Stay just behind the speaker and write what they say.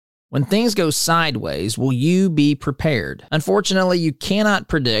When things go sideways, will you be prepared? Unfortunately, you cannot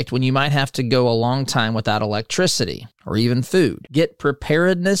predict when you might have to go a long time without electricity or even food. Get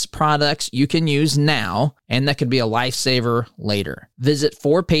preparedness products you can use now, and that could be a lifesaver later. Visit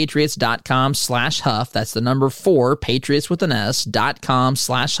 4patriots.com/Huff. That's the number 4, Patriots with an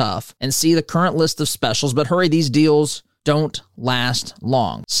S.com/Huff, and see the current list of specials. But hurry, these deals don't last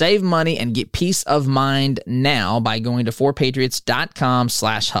long. Save money and get peace of mind now by going to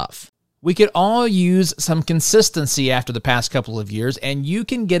 4patriots.com/Huff. We could all use some consistency after the past couple of years, and you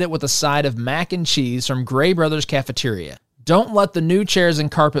can get it with a side of mac and cheese from Gray Brothers Cafeteria. Don't let the new chairs and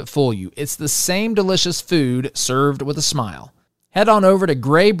carpet fool you. It's the same delicious food served with a smile. Head on over to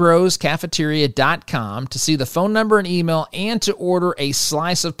graybroscafeteria.com to see the phone number and email and to order a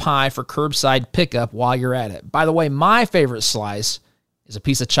slice of pie for curbside pickup while you're at it. By the way, my favorite slice is a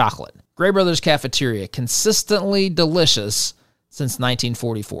piece of chocolate. Gray Brothers Cafeteria, consistently delicious since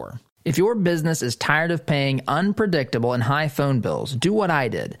 1944. If your business is tired of paying unpredictable and high phone bills, do what I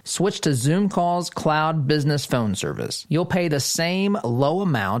did. Switch to Zoom Calls Cloud Business Phone Service. You'll pay the same low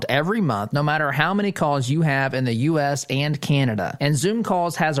amount every month, no matter how many calls you have in the U.S. and Canada. And Zoom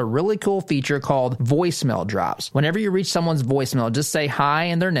Calls has a really cool feature called voicemail drops. Whenever you reach someone's voicemail, just say hi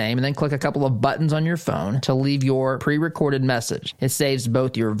and their name, and then click a couple of buttons on your phone to leave your pre-recorded message. It saves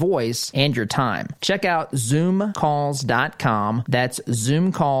both your voice and your time. Check out zoomcalls.com. That's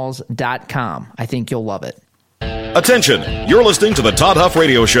zoomcalls.com. I think you'll love it. Attention, you're listening to the Todd Huff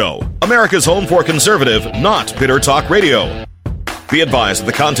Radio Show, America's home for conservative, not bitter talk radio. Be advised that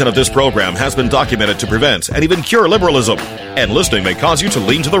the content of this program has been documented to prevent and even cure liberalism, and listening may cause you to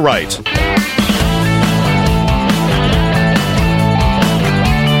lean to the right.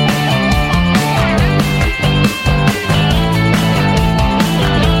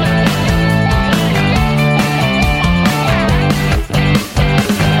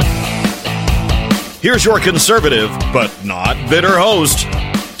 Here's your conservative, but not bitter host,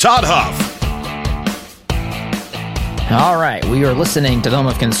 Todd Huff. All right, we are listening to the home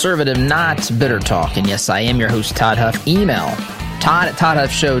of conservative, not bitter talk. And yes, I am your host, Todd Huff. Email,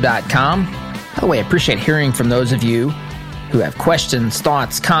 todd@toddhuffshow.com. By the way, I appreciate hearing from those of you who have questions,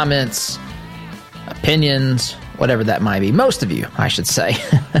 thoughts, comments, opinions, whatever that might be. Most of you, I should say.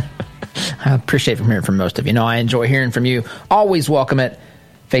 I appreciate hearing from most of you. No, I enjoy hearing from you. Always welcome it.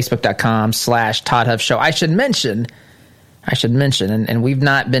 Facebook.com/Todd Huff Show. I should mention, and we've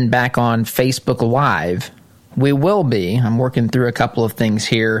not been back on Facebook Live. We will be. I'm working through a couple of things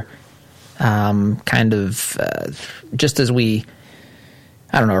here, just as we,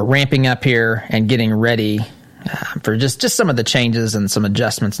 are ramping up here and getting ready for just some of the changes and some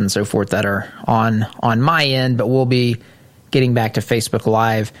adjustments and so forth that are on my end. But we'll be getting back to Facebook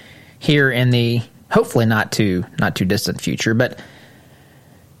Live here in the hopefully not too distant future. But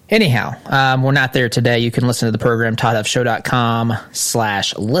anyhow, we're not there today. You can listen to the program,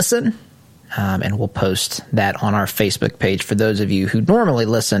 toddhuffshow.com/listen, and we'll post that on our Facebook page for those of you who normally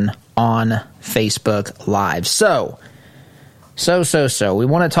listen on Facebook Live. So, we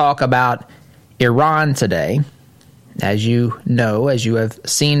want to talk about Iran today. As you know, as you have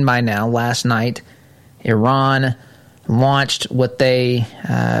seen by now, last night, Iran launched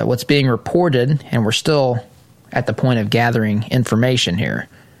what's being reported, and we're still at the point of gathering information here.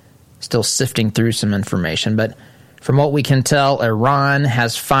 Still sifting through some information, but from what we can tell, Iran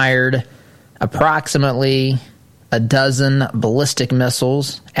has fired approximately a dozen ballistic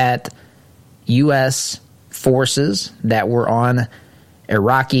missiles at U.S. forces that were on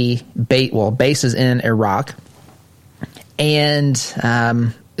Iraqi bases in Iraq, and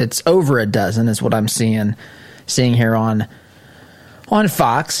it's over a dozen is what I'm seeing here on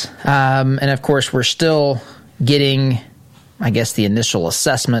Fox, and of course we're still getting, I guess, the initial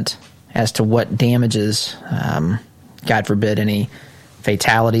assessment as to what damages, God forbid, any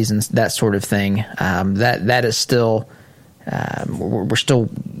fatalities and that sort of thing. That is still, we're still,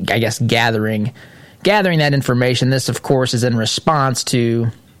 I guess, gathering that information. This, of course, is in response to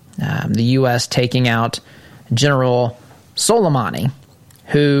the U.S. taking out General Soleimani,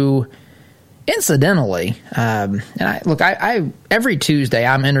 who, incidentally, and I every Tuesday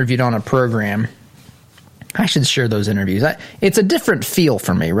I'm interviewed on a program. I should share those interviews. It's a different feel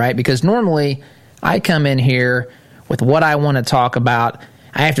for me, right? Because normally I come in here with what I want to talk about.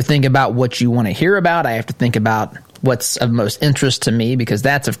 I have to think about what you want to hear about. I have to think about what's of most interest to me, because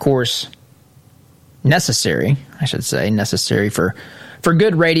that's, of course, necessary for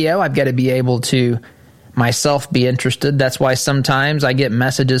good radio. I've got to be able to myself be interested. That's why sometimes I get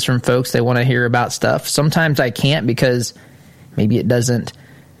messages from folks, they want to hear about stuff. Sometimes I can't because maybe it doesn't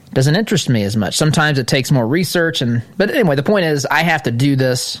interest me as much. Sometimes it takes more research, but anyway, the point is I have to do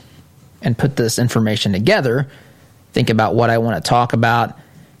this and put this information together, think about what I want to talk about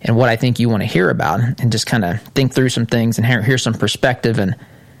and what I think you want to hear about, and just kind of think through some things and hear some perspective and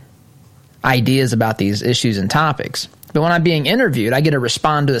ideas about these issues and topics. But when I'm being interviewed, I get to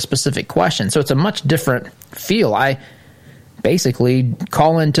respond to a specific question. So it's a much different feel. I basically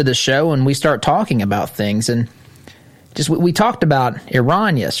call into the show and we start talking about things. And we talked about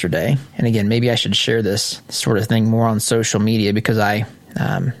Iran yesterday. And again, maybe I should share this sort of thing more on social media, because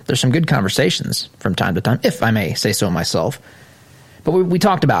there's some good conversations from time to time, if I may say so myself. But we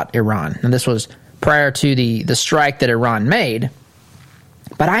talked about Iran, and this was prior to the strike that Iran made.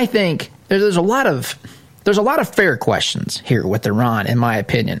 But I think there's a lot of fair questions here with Iran, in my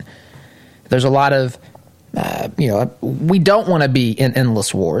opinion. There's a lot of we don't want to be in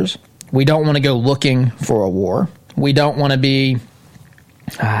endless wars. We don't want to go looking for a war. We don't want to be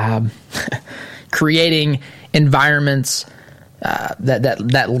creating environments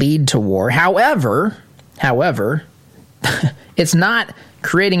that lead to war. However, it's not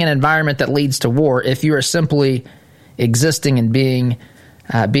creating an environment that leads to war if you are simply existing and being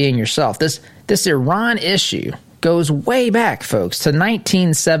yourself. This Iran issue goes way back, folks, to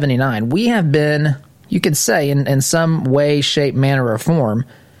 1979. We have been, you could say, in some way, shape, manner, or form,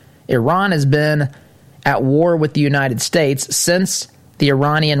 Iran has been at war with the United States since the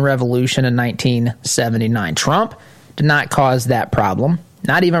Iranian Revolution in 1979. Trump did not cause that problem.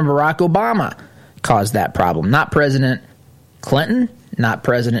 Not even Barack Obama caused that problem. Not President Clinton, not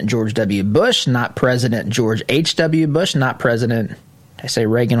President George W. Bush, not President George H.W. Bush, not President, I say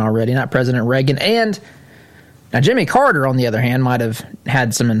Reagan already, not President Reagan. And now Jimmy Carter, on the other hand, might have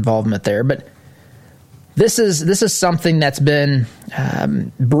had some involvement there. But this is something that's been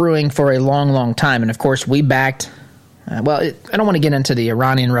brewing for a long, long time. And, of course, we backed I don't want to get into the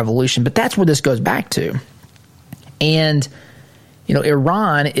Iranian Revolution, but that's where this goes back to. And,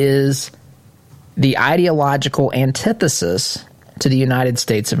 Iran is the ideological antithesis to the United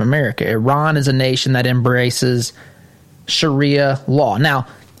States of America. Iran is a nation that embraces Sharia law. Now,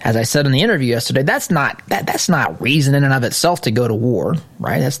 as I said in the interview yesterday, that's not reason in and of itself to go to war,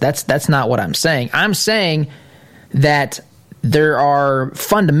 right? That's not what I'm saying. I'm saying that there are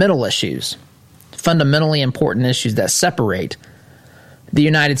fundamental issues, fundamentally important issues that separate the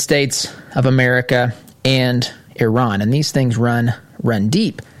United States of America and Iran, and these things run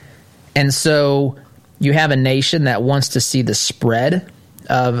deep. And so you have a nation that wants to see the spread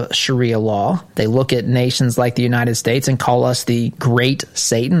of Sharia law. They look at nations like the United States and call us the great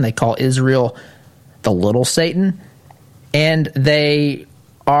Satan. They call Israel the little Satan. And they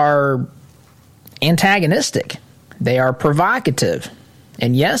are antagonistic. They are provocative.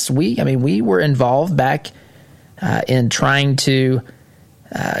 And yes, we were involved back in trying to,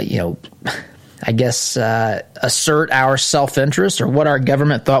 assert our self-interest, or what our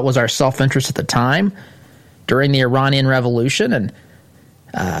government thought was our self-interest at the time during the Iranian Revolution. And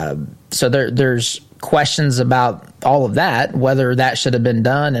so there's questions about all of that, whether that should have been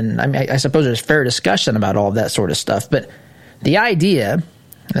done. And I suppose there's fair discussion about all of that sort of stuff. But the idea, and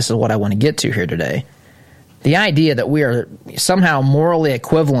this is what I want to get to here today, the idea that we are somehow morally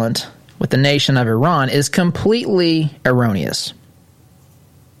equivalent with the nation of Iran is completely erroneous.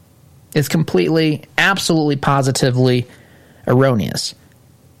 It's completely, absolutely, positively erroneous.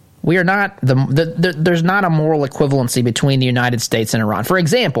 We are not there's not a moral equivalency between the United States and Iran. For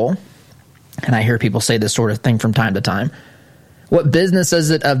example, and I hear people say this sort of thing from time to time, what business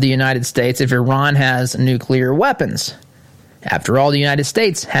is it of the United States if Iran has nuclear weapons? After all, the United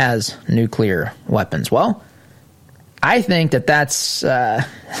States has nuclear weapons. Well, I think that's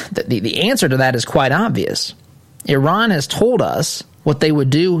the answer to that is quite obvious. Iran has told us what they would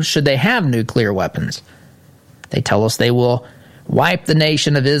do should they have nuclear weapons. They tell us they will wipe the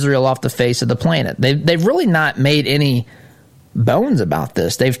nation of Israel off the face of the planet. They've really not made any bones about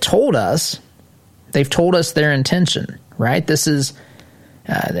this. They've told us their intention, right? This is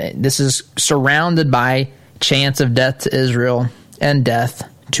surrounded by chance of death to Israel and death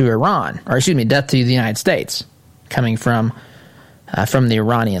to Iran, or death to the United States, coming from the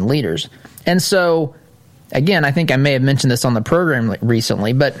Iranian leaders. And so, again, I think I may have mentioned this on the program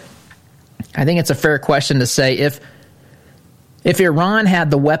recently, but I think it's a fair question to say if Iran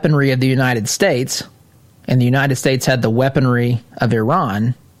had the weaponry of the United States and the United States had the weaponry of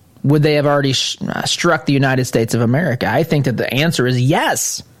Iran, would they have already struck the United States of America? I think that the answer is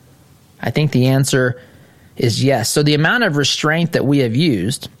yes. I think the answer is yes. So the amount of restraint that we have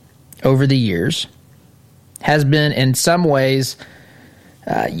used over the years has been, in some ways,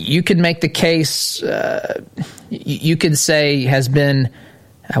 you could make the case, you could say, has been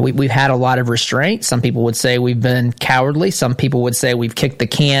We've had a lot of restraint. Some people would say we've been cowardly. Some people would say we've kicked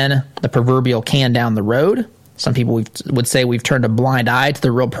the proverbial can down the road. Some people would say we've turned a blind eye to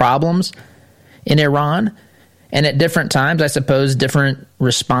the real problems in Iran. And at different times, I suppose different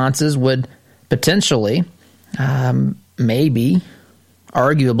responses would potentially, maybe,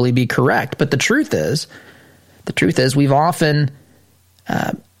 arguably be correct. But the truth is we've often,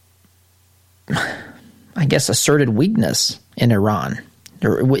 asserted weakness in Iran,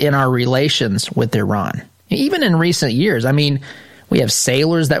 or in our relations with Iran. Even in recent years, we have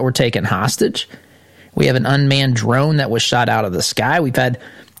sailors that were taken hostage. We have an unmanned drone that was shot out of the sky. We've had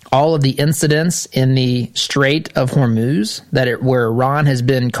all of the incidents in the Strait of Hormuz where Iran has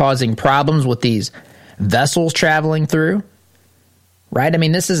been causing problems with these vessels traveling through. Right?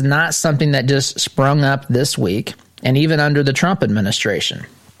 This is not something that just sprung up this week, and even under the Trump administration.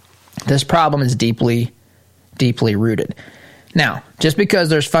 This problem is deeply, deeply rooted. Now, just because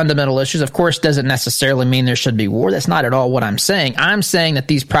there's fundamental issues, of course, doesn't necessarily mean there should be war. That's not at all what I'm saying. I'm saying that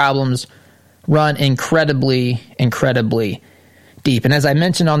these problems run incredibly, incredibly deep. And as I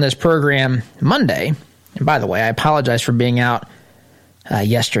mentioned on this program Monday, and by the way, I apologize for being out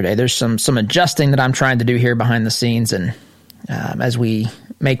yesterday. There's some adjusting that I'm trying to do here behind the scenes, and as we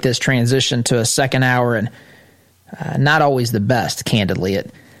make this transition to a second hour, and not always the best, candidly,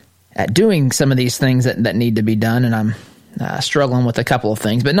 at doing some of these things that need to be done, and I'm struggling with a couple of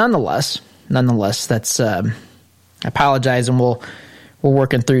things. But nonetheless, that's I apologize, and we're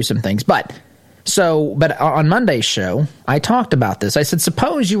working through some things. But on Monday's show, I talked about this. I said,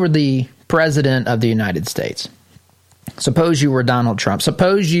 suppose you were the president of the United States. Suppose you were Donald Trump.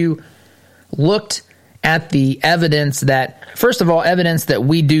 Suppose you looked at the evidence first of all, evidence that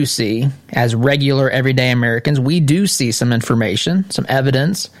we do see as regular, everyday Americans. We do see some information, some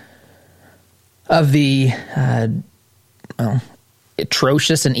evidence of the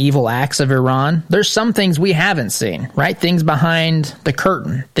atrocious and evil acts of Iran. There's some things we haven't seen, right? Things behind the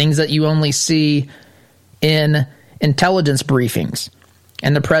curtain, things that you only see in intelligence briefings.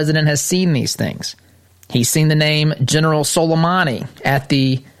 And the president has seen these things. He's seen the name General Soleimani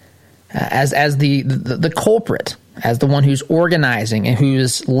as the culprit, as the one who's organizing and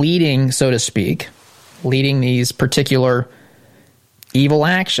who's leading, so to speak, these particular evil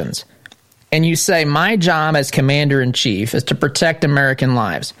actions. And you say, my job as commander-in-chief is to protect American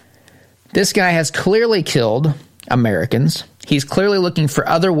lives. This guy has clearly killed Americans. He's clearly looking for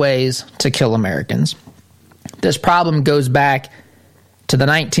other ways to kill Americans. This problem goes back to the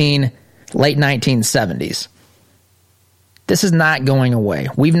late 1970s. This is not going away.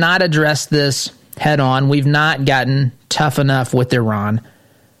 We've not addressed this head on. We've not gotten tough enough with Iran.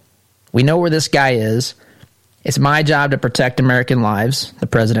 We know where this guy is. It's my job to protect American lives, the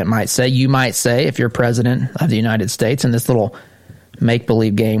president might say. You might say, if you're president of the United States, in this little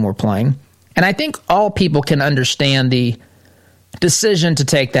make-believe game we're playing. And I think all people can understand the decision to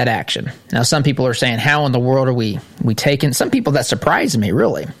take that action. Now, some people are saying, how in the world are we taking? Some people, that surprise me,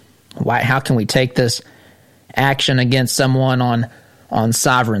 really. Why? How can we take this action against someone on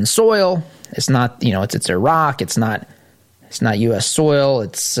sovereign soil? It's not, it's Iraq. It's not U.S. soil.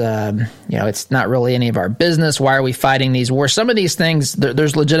 It's it's not really any of our business. Why are we fighting these wars? Some of these things,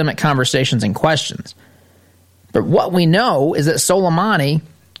 there's legitimate conversations and questions. But what we know is that Soleimani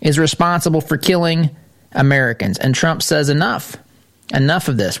is responsible for killing Americans, and Trump says enough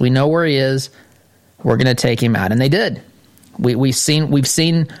of this. We know where he is. We're going to take him out, and they did. We've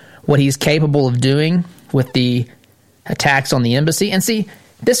seen what he's capable of doing with the attacks on the embassy. And see,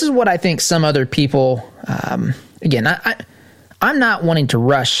 this is what I think some other people, again, I'm not wanting to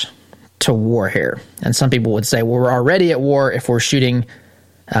rush to war here. And some people would say, well, we're already at war if we're shooting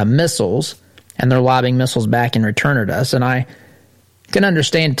missiles and they're lobbing missiles back in return at us. And I can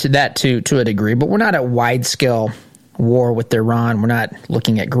understand that to a degree, but we're not at wide-scale war with Iran. We're not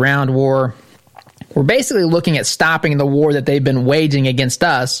looking at ground war. We're basically looking at stopping the war that they've been waging against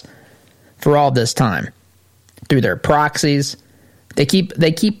us for all this time through their proxies. They keep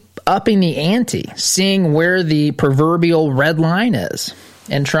upping the ante, seeing where the proverbial red line is.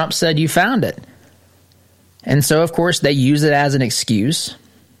 And Trump said, you found it. And so, of course, they use it as an excuse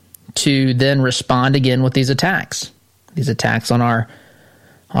to then respond again with these attacks on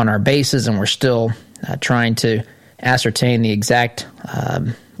our bases, and we're still trying to ascertain the exact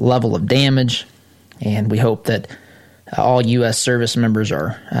level of damage. And we hope that all U.S. service members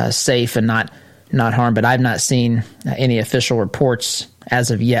are safe and not harmed. But I've not seen any official reports as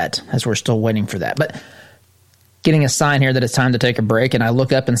of yet, as we're still waiting for that. But getting a sign here that it's time to take a break, and I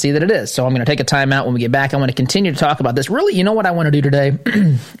look up and see that it is. So I'm going to take a time out. When we get back, I want to continue to talk about this. Really, you know what I want to do today?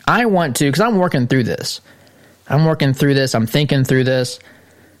 I want to, because I'm working through this. I'm thinking through this.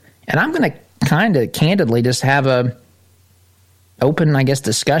 And I'm going to kind of candidly just have a open, I guess,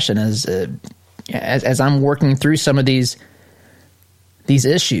 discussion as I'm working through some of these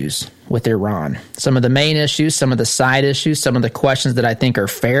issues with Iran. Some of the main issues, some of the side issues, some of the questions that I think are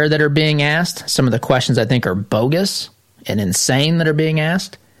fair that are being asked, some of the questions I think are bogus and insane that are being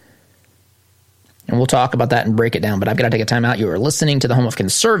asked. And we'll talk about that and break it down. But I've got to take a time out. You are listening to the home of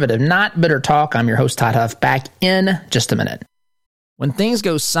conservative, not bitter talk. I'm your host, Todd Huff. Back in just a minute. When things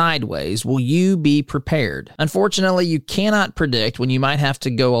go sideways, will you be prepared? Unfortunately, you cannot predict when you might have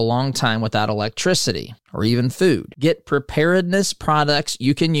to go a long time without electricity or even food. Get preparedness products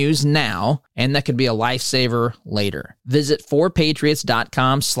you can use now, and that could be a lifesaver later. Visit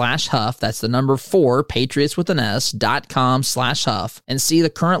 4patriots.com/Huff. That's the number 4, Patriots with an S.com/Huff, and see the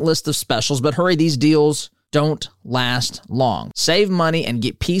current list of specials. But hurry, these deals don't last long. Save money and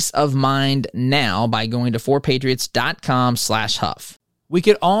get peace of mind now by going to 4patriots.com/Huff. We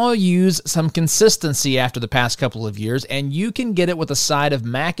could all use some consistency after the past couple of years, and you can get it with a side of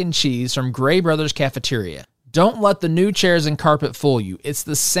mac and cheese from Gray Brothers Cafeteria. Don't let the new chairs and carpet fool you. It's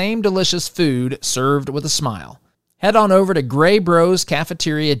the same delicious food served with a smile. Head on over to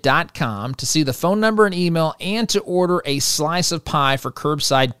graybroscafeteria.com to see the phone number and email and to order a slice of pie for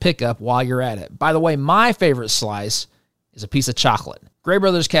curbside pickup while you're at it. By the way, my favorite slice is a piece of chocolate. Gray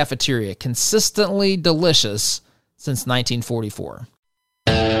Brothers Cafeteria, consistently delicious since 1944.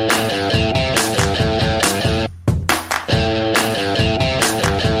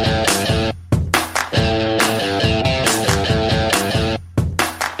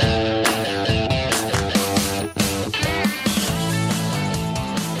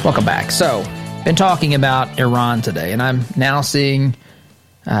 Welcome back. So, been talking about Iran today, and I'm now seeing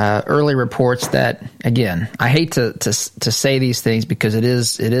early reports that, again, I hate to say these things because it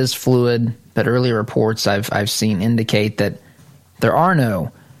is fluid, but early reports I've seen indicate that there are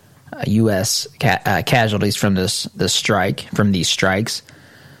no U.S. casualties from these strikes.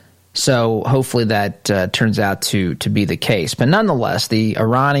 So hopefully that turns out to be the case. But nonetheless, the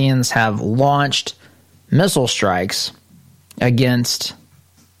Iranians have launched missile strikes against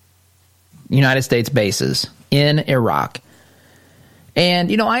United States bases in Iraq. And,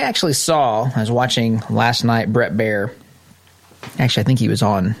 I actually I was watching last night, Brett Baer, actually I think he was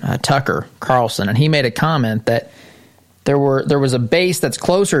on Tucker Carlson, and he made a comment that there was a base that's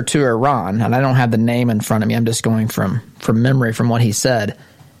closer to Iran, and I don't have the name in front of me, I'm just going from memory from what he said,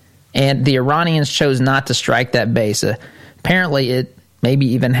 and the Iranians chose not to strike that base. Apparently it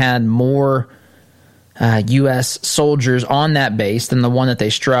maybe even had more U.S. soldiers on that base than the one that they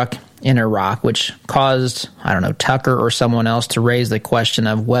struck in Iraq, which caused, Tucker or someone else to raise the question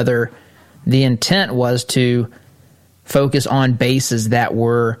of whether the intent was to focus on bases that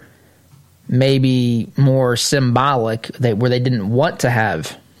were maybe more symbolic, where they didn't want to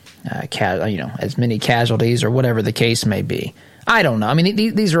have as many casualties or whatever the case may be. I don't know. I mean,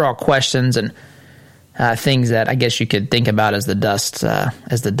 these are all questions and things that I guess you could think about as the dust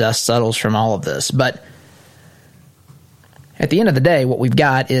settles from all of this. But at the end of the day, what we've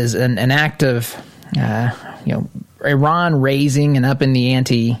got is an act of, Iran raising and upping the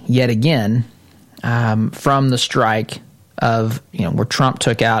ante yet again from the strike of, where Trump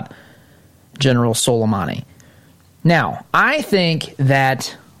took out General Soleimani. Now, I think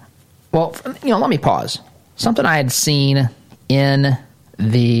that, let me pause. Something I had seen in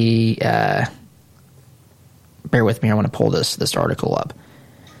the, bear with me, I want to pull this article up.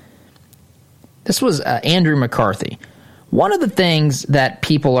 This was Andrew McCarthy. One of the things that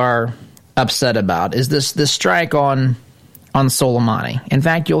people are upset about is this strike on Soleimani. In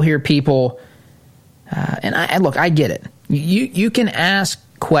fact, you'll hear people, and I get it. You can ask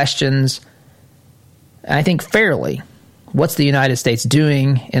questions, I think fairly. What's the United States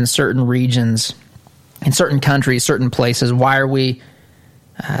doing in certain regions, in certain countries, certain places? Why are we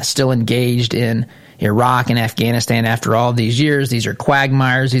still engaged in Iraq and Afghanistan after all these years? These are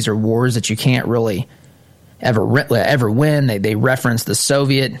quagmires. These are wars that you can't really ever win. They reference the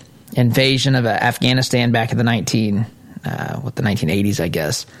Soviet invasion of Afghanistan back in the 1980s, I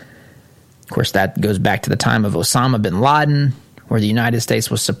guess. Of course, that goes back to the time of Osama bin Laden, where the United States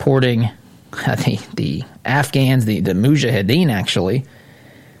was supporting the Afghans, the Mujahideen, actually.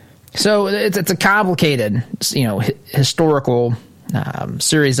 So it's a complicated, historical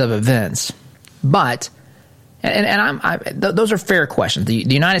series of events. But, those are fair questions. The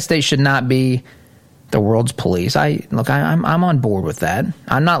United States should not be the world's police. I'm on board with that.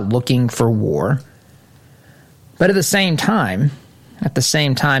 I'm not looking for war. But at the same time,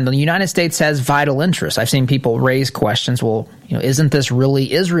 the United States has vital interests. I've seen people raise questions, isn't this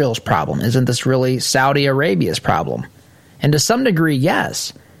really Israel's problem? Isn't this really Saudi Arabia's problem? And to some degree,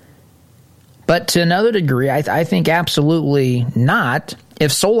 yes. But to another degree, I think absolutely not.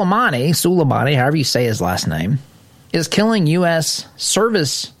 If Soleimani, however you say his last name, is killing U.S.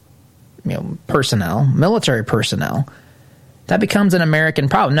 service personnel, military personnel, that becomes an American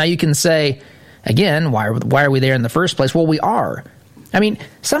problem. Now you can say, again, why are we there in the first place? Well, we are. I mean,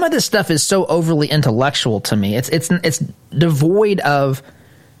 some of this stuff is so overly intellectual to me. It's devoid of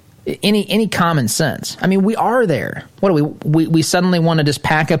any common sense. I mean, we are there. What do we suddenly want to just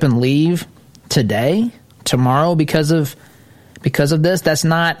pack up and leave today, tomorrow because of this? That's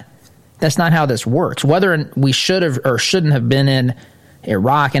not how this works. Whether we should have or shouldn't have been in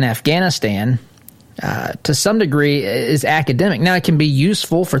Iraq and Afghanistan, to some degree, is academic. Now, it can be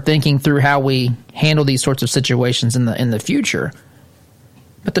useful for thinking through how we handle these sorts of situations in the future.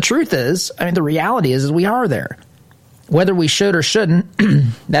 But the truth is, I mean, the reality is we are there. Whether we should or shouldn't,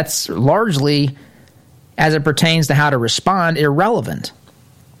 that's largely, as it pertains to how to respond, irrelevant.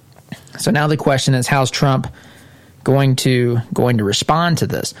 So now the question is, how's Trump going to respond to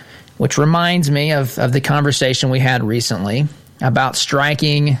this? Which reminds me of the conversation we had recently about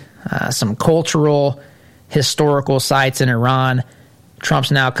striking some cultural, historical sites in Iran.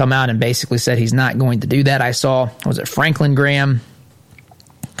 Trump's now come out and basically said he's not going to do that. I saw, Franklin Graham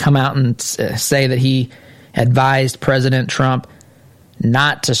come out and say that he advised President Trump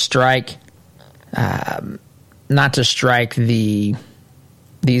not to strike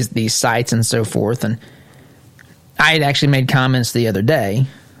these sites and so forth. And I had actually made comments the other day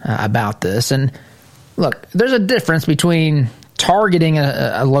about this. And look, there's a difference between targeting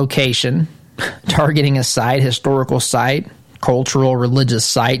a location, targeting a site, historical site, cultural, religious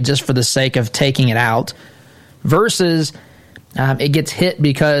site, just for the sake of taking it out, versus it gets hit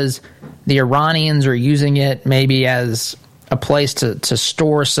because the Iranians are using it maybe as a place to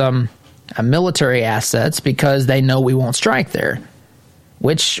store some military assets because they know we won't strike there,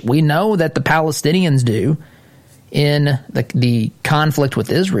 which we know that the Palestinians do in the conflict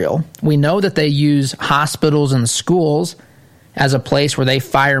with Israel. We know that they use hospitals and schools as a place where they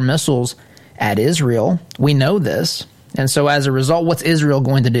fire missiles at Israel. We know this. And so as a result, what's Israel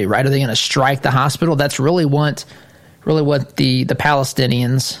going to do, right? Are they going to strike the hospital? That's really what the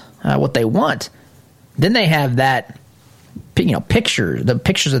Palestinians, what they want. Then they have that, the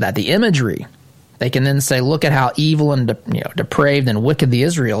pictures of that, the imagery. They can then say, look at how evil and depraved and wicked the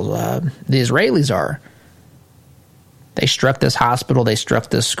Israelis are. They struck this hospital, they struck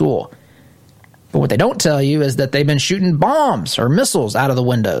this school. But what they don't tell you is that they've been shooting bombs or missiles out of the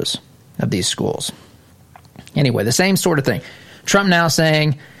windows of these schools. Anyway, the same sort of thing. Trump now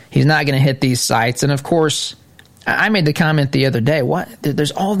saying he's not going to hit these sites. And of course, I made the comment the other day,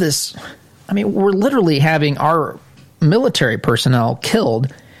 there's all this, I mean, we're literally having our military personnel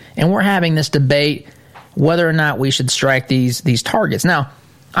killed, and we're having this debate whether or not we should strike these targets. Now,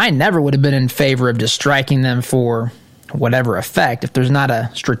 I never would have been in favor of just striking them for whatever effect if there's not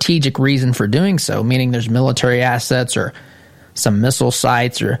a strategic reason for doing so, meaning there's military assets or some missile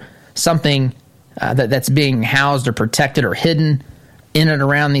sites or something that's being housed or protected or hidden in and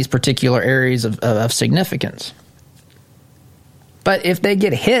around these particular areas of significance. But if they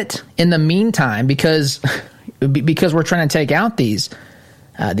get hit in the meantime because we're trying to take out these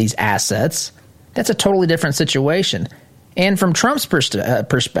assets, that's a totally different situation. And from Trump's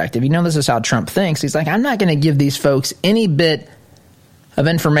perspective, this is how Trump thinks. He's like, I'm not going to give these folks any bit of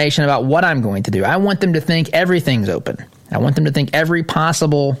information about what I'm going to do. I want them to think everything's open. I want them to think every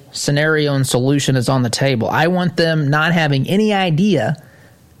possible scenario and solution is on the table. I want them not having any idea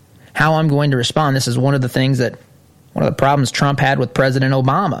how I'm going to respond. This is one of the problems Trump had with President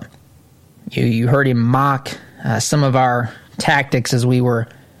Obama. You heard him mock some of our tactics as we were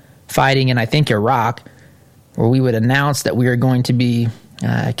fighting in, I think, Iraq, where we would announce that we are going to be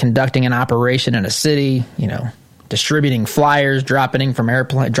conducting an operation in a city, distributing flyers, dropping them from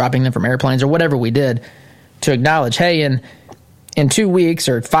airplanes, or whatever we did to acknowledge, hey, in 2 weeks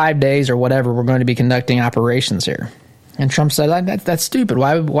or 5 days or whatever, we're going to be conducting operations here. And Trump said, that's stupid.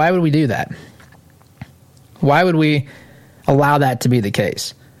 Why would we do that? Why would we allow that to be the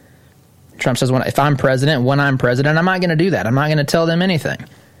case? Trump says, when I'm president, I'm not going to do that. I'm not going to tell them anything.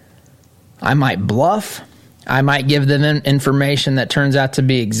 I might bluff. I might give them information that turns out to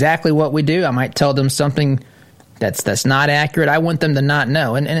be exactly what we do. I might tell them something that's not accurate. I want them to not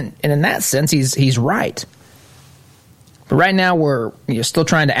know. And in that sense, he's right. But right now, we're still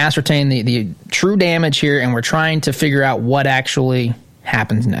trying to ascertain the true damage here, and we're trying to figure out what actually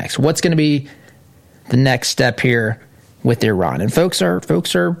happens next. What's going to be the next step here with Iran? And folks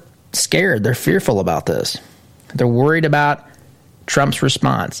are scared. They're fearful about this. They're worried about Trump's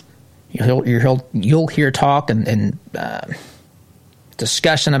response. You'll hear talk and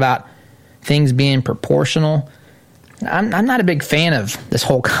discussion about things being proportional. I'm not a big fan of this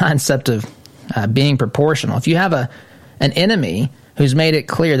whole concept of being proportional. If you have an enemy who's made it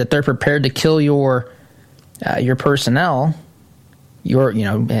clear that they're prepared to kill your personnel,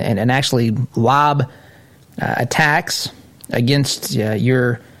 and actually lob attacks against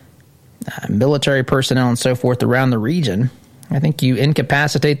your military personnel and so forth around the region, I think you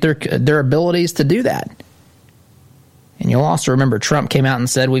incapacitate their abilities to do that. And you'll also remember Trump came out and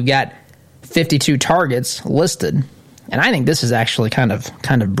said we've got 52 targets listed. And I think this is actually kind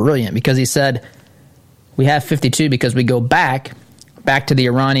of brilliant, because he said we have 52 because we go back to the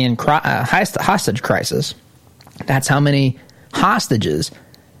Iranian hostage crisis. That's how many hostages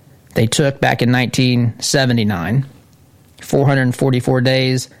they took back in 1979. 444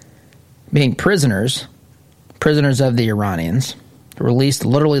 days being prisoners of the Iranians, released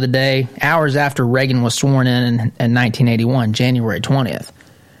literally the day, hours after Reagan was sworn in 1981, January 20th.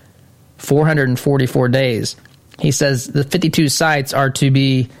 444 days. He says the 52 sites are to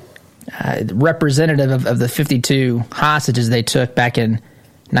be representative of the 52 hostages they took back in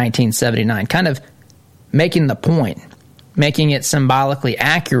 1979, kind of making the point, making it symbolically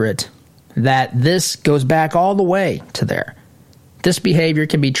accurate that this goes back all the way to there. This behavior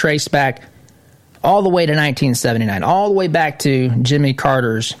can be traced back all the way to 1979, all the way back to Jimmy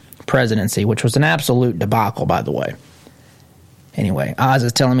Carter's presidency, which was an absolute debacle, by the way. Anyway, Oz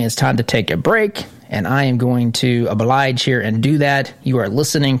is telling me it's time to take a break, and I am going to oblige here and do that. You are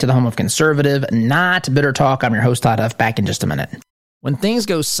listening to the home of conservative, not bitter talk. I'm your host, Todd Huff. Back in just a minute. When things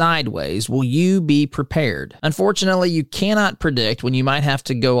go sideways, will you be prepared? Unfortunately, you cannot predict when you might have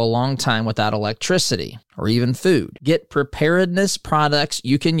to go a long time without electricity or even food. Get preparedness products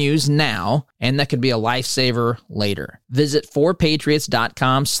you can use now, and that could be a lifesaver later. Visit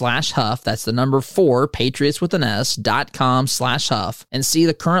 4patriots.com/Huff. That's the number 4, Patriots with an S.com/Huff, and see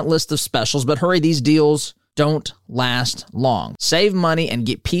the current list of specials. But hurry, these deals don't last long. Save money and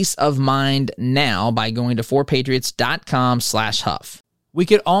get peace of mind now by going to 4patriots.com/Huff. We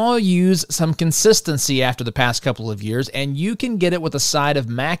could all use some consistency after the past couple of years, and you can get it with a side of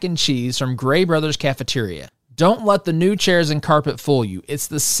mac and cheese from Gray Brothers Cafeteria. Don't let the new chairs and carpet fool you. It's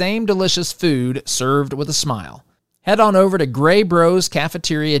the same delicious food served with a smile. Head on over to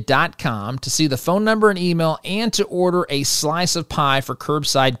graybroscafeteria.com to see the phone number and email, and to order a slice of pie for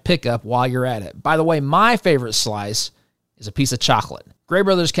curbside pickup while you're at it. By the way, my favorite slice is a piece of chocolate. Gray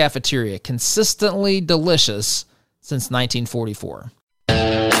Brothers Cafeteria, consistently delicious since 1944.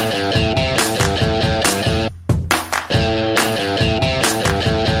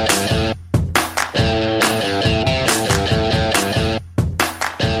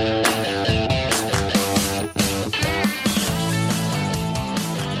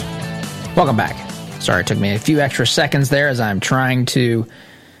 Welcome back. Sorry, it took me a few extra seconds there as I'm trying to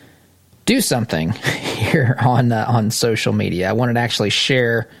do something here on social media. I wanted to actually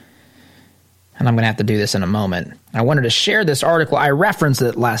share, and I'm going to have to do this in a moment. I wanted to share this article. I referenced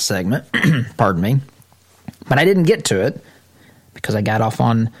it last segment, pardon me, but I didn't get to it because I got off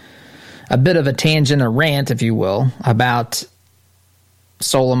on a bit of a tangent, a rant, if you will, about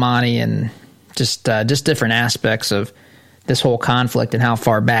Soleimani and just different aspects of this whole conflict and how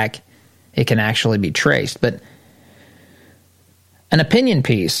far back it can actually be traced. But an opinion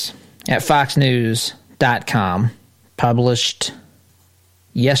piece at foxnews.com published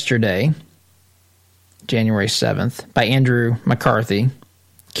yesterday, January 7th, by Andrew McCarthy,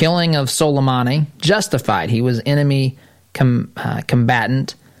 killing of Soleimani, justified. He was enemy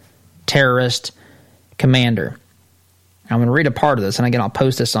combatant, terrorist, commander. I'm going to read a part of this, and again, I'll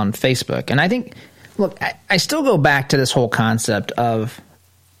post this on Facebook. And I think, look, I still go back to this whole concept of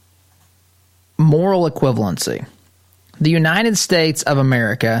moral equivalency. The United States of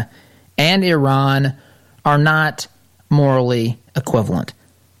America and Iran are not morally equivalent.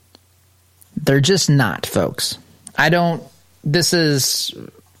 They're just not, folks. This is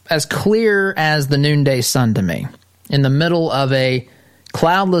as clear as the noonday sun to me. In the middle of a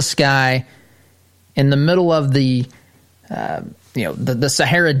cloudless sky, in the middle of the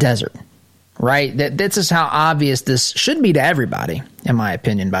Sahara Desert, right? This is how obvious this should be to everybody, in my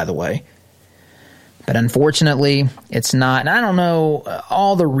opinion, by the way. But unfortunately, it's not. And I don't know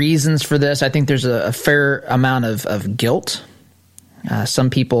all the reasons for this. I think there's a fair amount of guilt. Some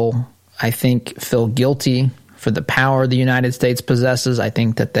people, I think, feel guilty for the power the United States possesses. I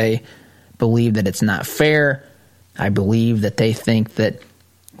think that they believe that it's not fair. I believe that they think that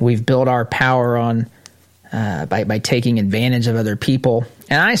we've built our power on by taking advantage of other people.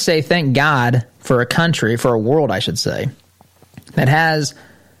 And I say thank God for a country, for a world, I should say, that has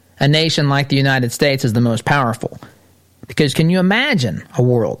a nation like the United States as the most powerful. Because can you imagine a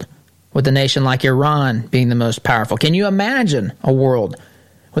world with a nation like Iran being the most powerful? Can you imagine a world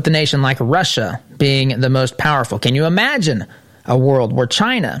with a nation like Russia being the most powerful? Can you imagine a world where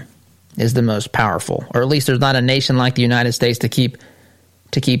China is the most powerful, or at least there's not a nation like the United States to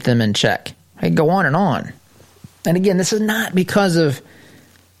keep them in check? I could go on and on. And again, this is not because of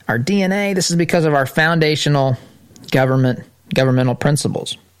our DNA. This is because of our foundational governmental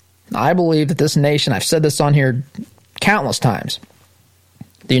principles. I believe that this nation, I've said this on here countless times,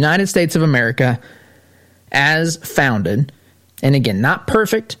 the United States of America, as founded, and again, not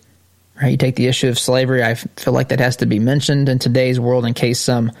perfect, right? You take the issue of slavery, I feel like that has to be mentioned in today's world in case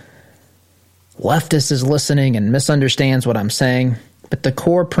some leftist is listening and misunderstands what I'm saying. But the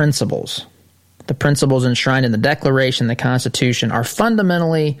core principles, the principles enshrined in the Declaration, the Constitution, are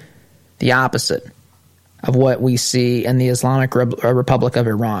fundamentally the opposite of what we see in the Islamic Republic of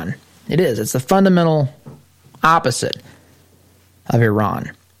Iran. It is. It's the fundamental opposite of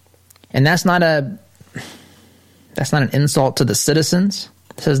Iran. And that's not an insult to the citizens.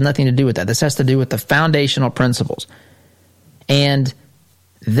 This has nothing to do with that. This has to do with the foundational principles. And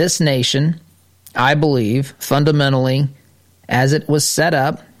this nation, I believe, fundamentally, as it was set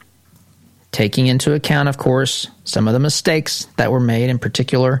up, taking into account, of course, some of the mistakes that were made, in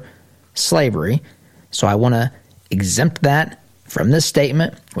particular slavery. So I want to exempt that from this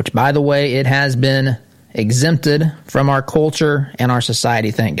statement, which, by the way, it has been exempted from our culture and our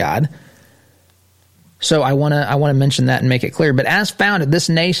society, thank God. So I want to mention that and make it clear. But as founded, this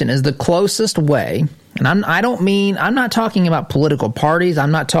nation is the closest way, and I'm not talking about political parties.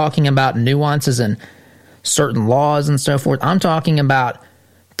 I'm not talking about nuances and certain laws and so forth. I'm talking about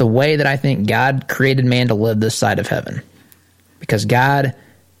the way that I think God created man to live this side of heaven. Because God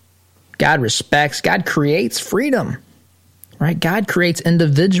respects, God creates freedom, right? God creates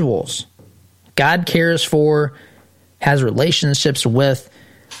individuals. God cares for, has relationships with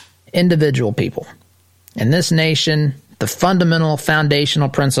individual people. And this nation, the fundamental foundational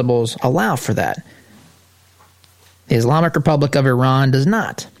principles allow for that. The Islamic Republic of Iran does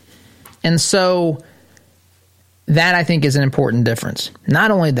not. And so that, I think, is an important difference.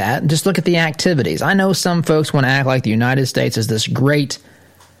 Not only that, just look at the activities. I know some folks want to act like the United States is this great,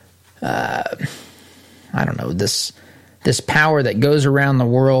 this power that goes around the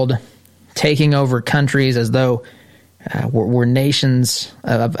world taking over countries as though we're nations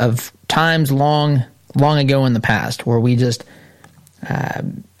of times long ago in the past, where we just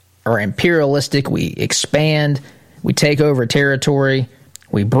are imperialistic, we expand, we take over territory,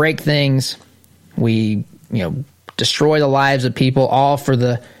 we break things, we destroy the lives of people, all for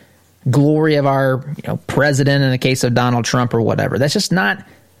the glory of our president in the case of Donald Trump or whatever. That's not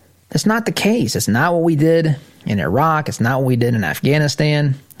the case. It's not what we did in Iraq. It's not what we did in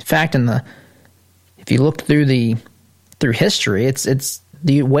Afghanistan. In fact, if you look through history, it's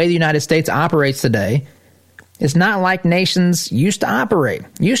the way the United States operates today is not like nations used to operate.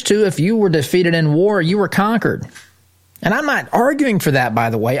 Used to, if you were defeated in war, you were conquered. And I'm not arguing for that, by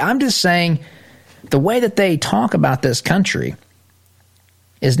the way. I'm just saying the way that they talk about this country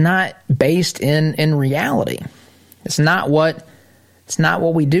is not based in reality. It's not what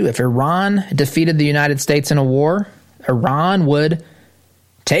we do. If Iran defeated the United States in a war, Iran would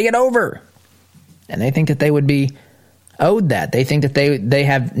take it over. And they think that they would be owed that. They think that they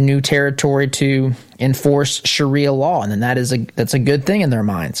have new territory to enforce Sharia law, and then that's a good thing in their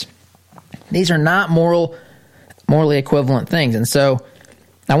minds. These are not morally equivalent things. And so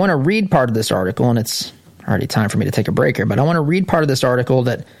I want to read part of this article, and it's already time for me to take a break here, but I want to read part of this article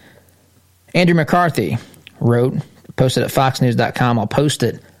that Andrew McCarthy wrote, posted at foxnews.com. I'll post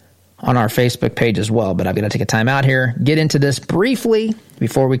it on our Facebook page as well, but I've got to take a time out here, get into this briefly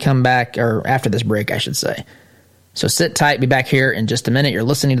before we come back, or after this break, I should say. So sit tight, be back here in just a minute. You're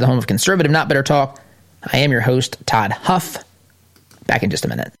listening to the home of conservative, not bitter talk. I am your host, Todd Huff. Back in just a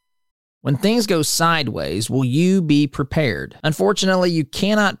minute. When things go sideways, will you be prepared? Unfortunately, you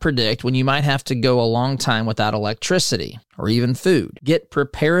cannot predict when you might have to go a long time without electricity or even food. Get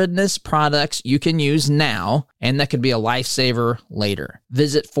preparedness products you can use now, and that could be a lifesaver later.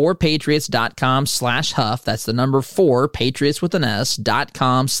 Visit 4patriots.com/Huff. That's the number 4, Patriots with an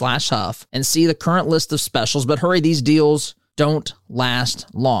S.com/Huff, and see the current list of specials. But hurry, these deals don't last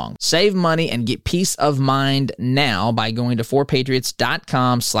long. Save money and get peace of mind now by going to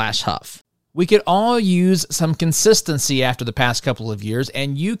 4patriots.com/Huff. We could all use some consistency after the past couple of years,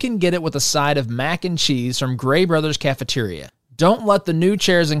 and you can get it with a side of mac and cheese from Gray Brothers Cafeteria. Don't let the new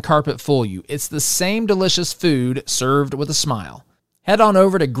chairs and carpet fool you. It's the same delicious food served with a smile. Head on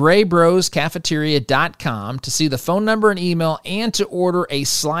over to graybroscafeteria.com to see the phone number and email and to order a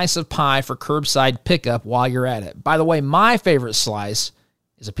slice of pie for curbside pickup while you're at it. By the way, my favorite slice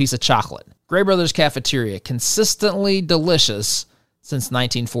is a piece of chocolate. Gray Brothers Cafeteria, consistently delicious since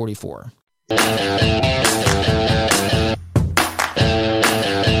 1944.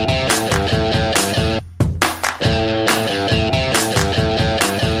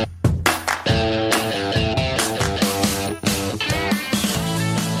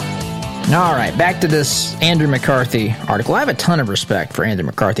 All right, back to this Andrew McCarthy article. I have a ton of respect for Andrew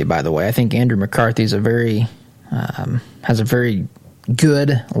McCarthy, by the way. I think Andrew McCarthy is has a very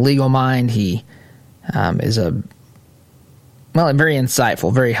good legal mind. He is very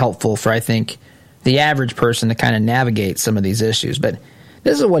insightful, very helpful for, I think, the average person to kind of navigate some of these issues. But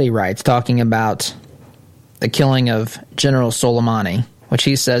this is what he writes, talking about the killing of General Soleimani, which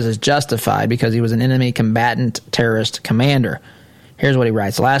he says is justified because he was an enemy combatant terrorist commander. Here's what he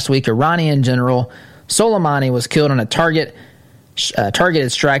writes. Last week, Iranian General Soleimani was killed on a targeted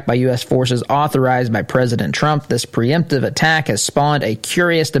strike by U.S. forces authorized by President Trump. This preemptive attack has spawned a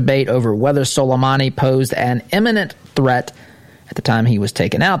curious debate over whether Soleimani posed an imminent threat at the time he was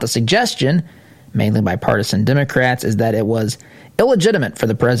taken out. The suggestion, mainly by partisan Democrats, is that it was illegitimate for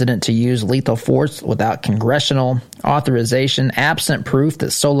the president to use lethal force without congressional authorization, absent proof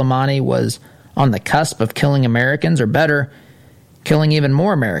that Soleimani was on the cusp of killing Americans, or better, killing even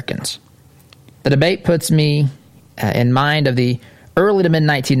more Americans. The debate puts me in mind of the early to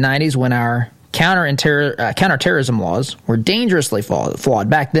mid-1990s when our counterterrorism laws were dangerously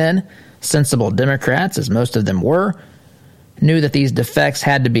flawed. Back then, sensible Democrats, as most of them were, knew that these defects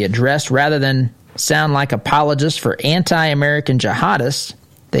had to be addressed. Rather than sound like apologists for anti-American jihadists,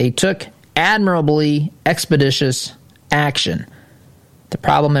 they took admirably expeditious action. The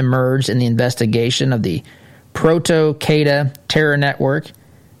problem emerged in the investigation of the Proto-Qaeda terror network,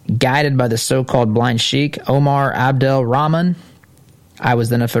 guided by the so-called blind sheikh Omar Abdel Rahman. I was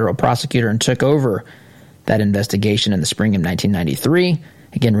then a federal prosecutor and took over that investigation in the spring of 1993.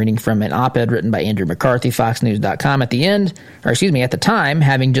 Again, reading from an op-ed written by Andrew McCarthy, FoxNews.com. At the time,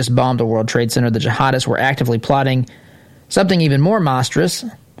 having just bombed the World Trade Center, the jihadists were actively plotting something even more monstrous,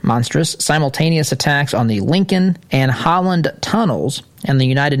 simultaneous attacks on the Lincoln and Holland tunnels and the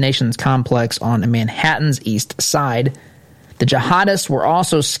United Nations complex on Manhattan's east side. The jihadists were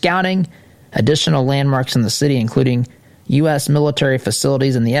also scouting additional landmarks in the city, including U.S. military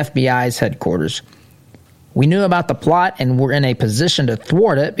facilities and the FBI's headquarters. We knew about the plot and were in a position to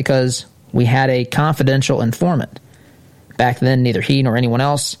thwart it because we had a confidential informant. Back then, neither he nor anyone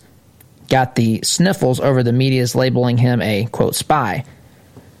else got the sniffles over the media's labeling him a, quote, spy.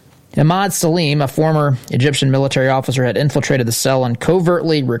 Ahmad Salim, a former Egyptian military officer, had infiltrated the cell and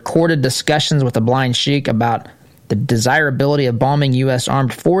covertly recorded discussions with the blind sheikh about the desirability of bombing U.S.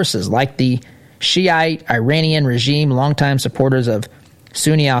 armed forces, like the Shiite Iranian regime, longtime supporters of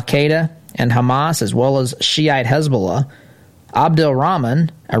Sunni al-Qaeda and Hamas, as well as Shiite Hezbollah. Abdel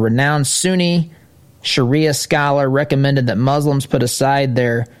Rahman, a renowned Sunni Sharia scholar, recommended that Muslims put aside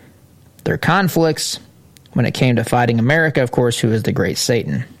their conflicts when it came to fighting America, of course, who is the great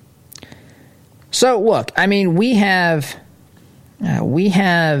Satan. So, look, I mean, we have,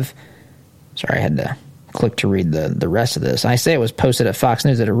 sorry, I had to click to read the rest of this. I say it was posted at Fox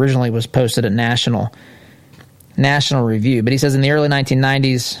News. It originally was posted at National Review. But he says in the early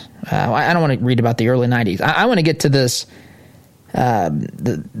 1990s, I don't want to read about the early 90s. I want to get to this, I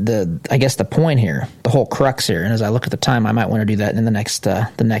guess the point here, the whole crux here. And as I look at the time, I might want to do that in the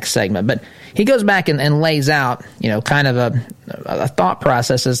next segment. But he goes back and lays out, kind of a thought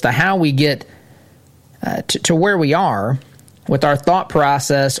process as to how we get to where we are with our thought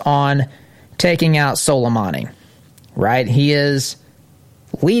process on taking out Soleimani, right? He is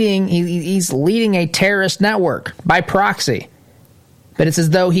leading, he's leading a terrorist network by proxy, but it's as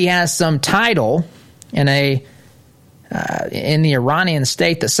though he has some title in the Iranian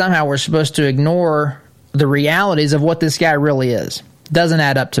state that somehow we're supposed to ignore the realities of what this guy really is. Doesn't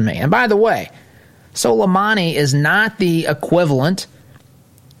add up to me. And by the way, Soleimani is not the equivalent.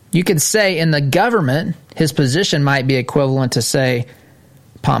 You could say in the government, his position might be equivalent to, say,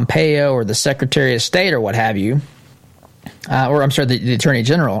 Pompeo or the Secretary of State or what have you, or I'm sorry, the Attorney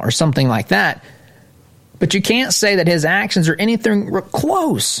General or something like that. But you can't say that his actions are anything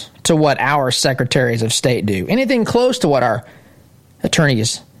close to what our Secretaries of State do, anything close to what our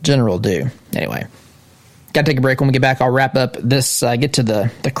Attorneys General do. Anyway, got to take a break. When we get back, I'll wrap up this, get to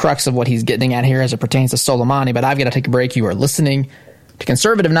the crux of what he's getting at here as it pertains to Soleimani, but I've got to take a break. You are listening to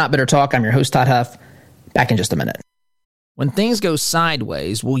Conservative Not Bitter Talk. I'm your host, Todd Huff. Back in just a minute. When things go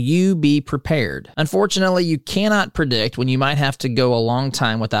sideways, will you be prepared? Unfortunately, you cannot predict when you might have to go a long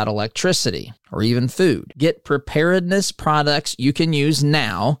time without electricity or even food. Get preparedness products you can use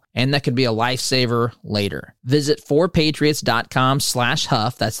now, and that could be a lifesaver later. Visit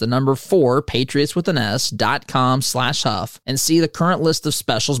 4patriots.com/Huff. That's the number 4, Patriots with an S.com/Huff, and see the current list of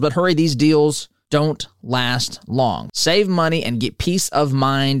specials. But hurry, these deals don't last long. Save money and get peace of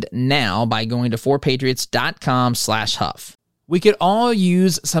mind now by going to 4patriots.com/Huff. We could all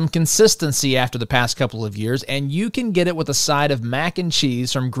use some consistency after the past couple of years, and you can get it with a side of mac and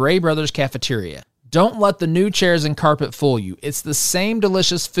cheese from Gray Brothers Cafeteria. Don't let the new chairs and carpet fool you. It's the same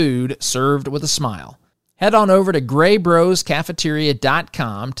delicious food served with a smile. Head on over to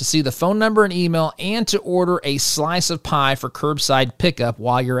graybroscafeteria.com to see the phone number and email and to order a slice of pie for curbside pickup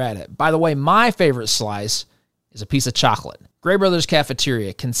while you're at it. By the way, my favorite slice is a piece of chocolate. Gray Brothers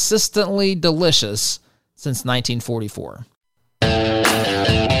Cafeteria, consistently delicious since 1944.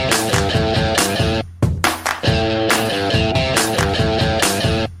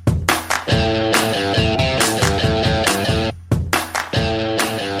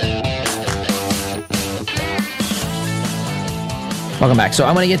 Welcome back. So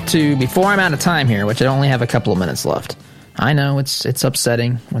I'm going to get to, before I'm out of time here, which I only have a couple of minutes left. I know it's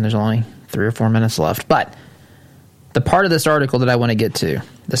upsetting when there's only 3 or 4 minutes left, but the part of this article that I want to get to,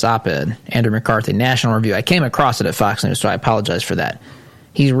 this op-ed, Andrew McCarthy, National Review, I came across it at Fox News, so I apologize for that.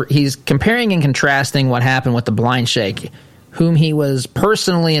 He's comparing and contrasting what happened with the blind sheikh, whom he was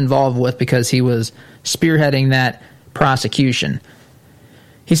personally involved with because he was spearheading that prosecution.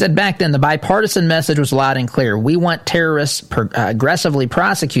 He said back then the bipartisan message was loud and clear. We want terrorists aggressively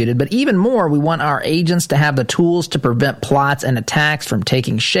prosecuted, but even more, we want our agents to have the tools to prevent plots and attacks from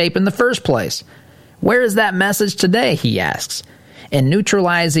taking shape in the first place. Where is that message today, he asks. In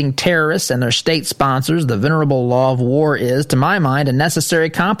neutralizing terrorists and their state sponsors, the venerable law of war is, to my mind, a necessary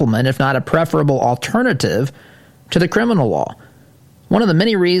complement, if not a preferable alternative, to the criminal law. One of the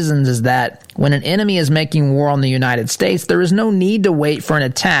many reasons is that when an enemy is making war on the United States, there is no need to wait for an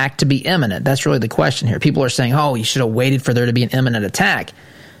attack to be imminent. That's really the question here. People are saying, oh, you should have waited for there to be an imminent attack.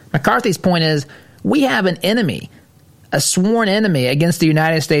 McCarthy's point is, we have an enemy, a sworn enemy against the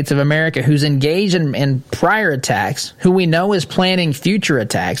United States of America who's engaged in prior attacks, who we know is planning future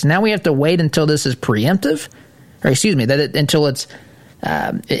attacks. Now we have to wait until this is preemptive, until it's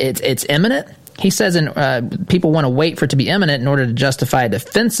imminent. He says people want to wait for it to be imminent in order to justify a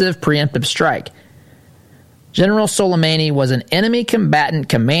defensive preemptive strike. General Soleimani was an enemy combatant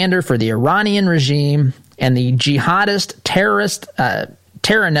commander for the Iranian regime and the jihadist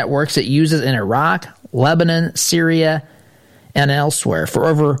terror networks it uses in Iraq, Lebanon, Syria, and elsewhere. For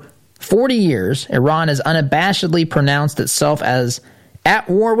over 40 years, Iran has unabashedly pronounced itself as at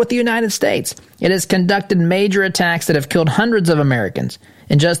war with the United States. It has conducted major attacks that have killed hundreds of Americans.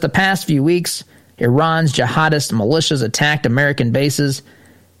 In just the past few weeks, Iran's jihadist militias attacked American bases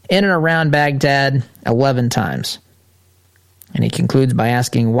in and around Baghdad 11 times. And he concludes by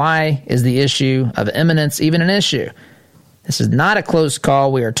asking, why is the issue of imminence even an issue? This is not a close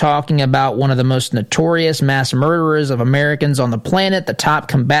call. We are talking about one of the most notorious mass murderers of Americans on the planet, the top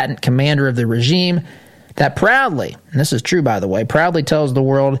combatant commander of the regime that proudly, and this is true by the way, proudly tells the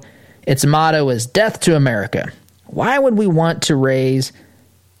world its motto is death to America. Why would we want to raise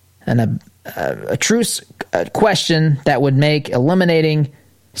a truce question that would make eliminating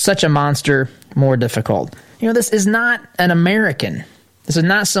such a monster more difficult? This is not an American. This is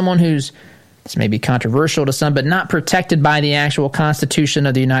not someone who's, this may be controversial to some, but not protected by the actual Constitution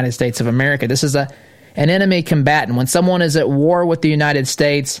of the United States of America. This is an enemy combatant. When someone is at war with the United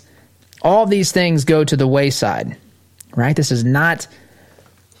States, all these things go to the wayside, right? This is not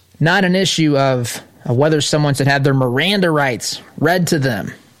an issue of whether someone should have their Miranda rights read to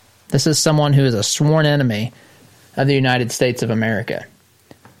them. This is someone who is a sworn enemy of the United States of America.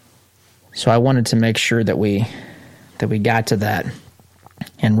 So I wanted to make sure that we got to that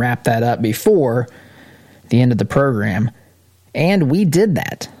and wrap that up before the end of the program. And we did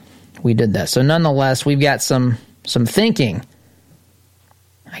that. So nonetheless, we've got some thinking.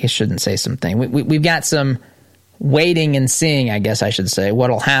 I guess I shouldn't say something. We've got some waiting and seeing, I guess I should say,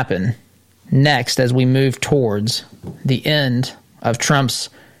 what'll happen next as we move towards the end of Trump's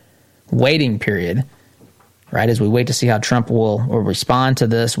waiting period, right? As we wait to see how Trump will respond to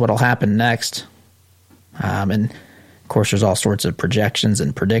this, what'll happen next. And of course, there's all sorts of projections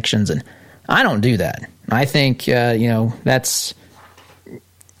and predictions, and I don't do that. I think, it's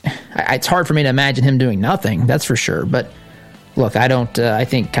hard for me to imagine him doing nothing, that's for sure. But look, I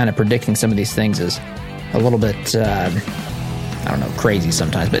think kind of predicting some of these things is a little bit crazy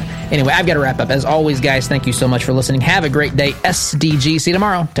sometimes. But anyway, I've got to wrap up. As always, guys, thank you so much for listening. Have a great day. SDG. See you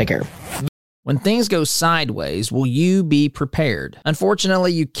tomorrow. Take care. When things go sideways, will you be prepared?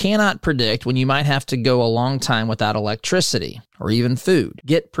 Unfortunately, you cannot predict when you might have to go a long time without electricity or even food.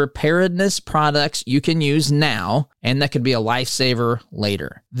 Get preparedness products you can use now, and that could be a lifesaver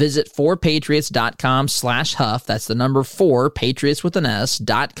later. Visit 4patriots.com/Huff. That's the number 4, Patriots with an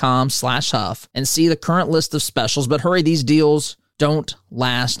S.com/Huff, and see the current list of specials. But hurry, these deals don't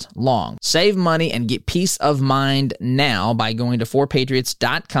last long. Save money and get peace of mind now by going to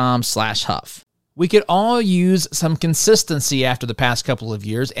 4patriots.com/Huff. We could all use some consistency after the past couple of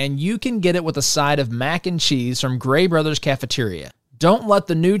years, and you can get it with a side of mac and cheese from Gray Brothers Cafeteria. Don't let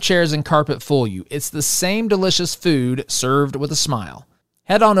the new chairs and carpet fool you. It's the same delicious food served with a smile.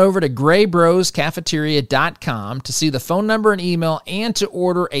 Head on over to graybroscafeteria.com to see the phone number and email and to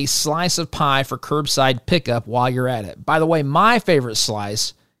order a slice of pie for curbside pickup while you're at it. By the way, my favorite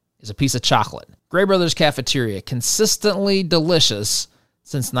slice is a piece of chocolate. Gray Brothers Cafeteria, consistently delicious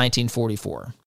since 1944.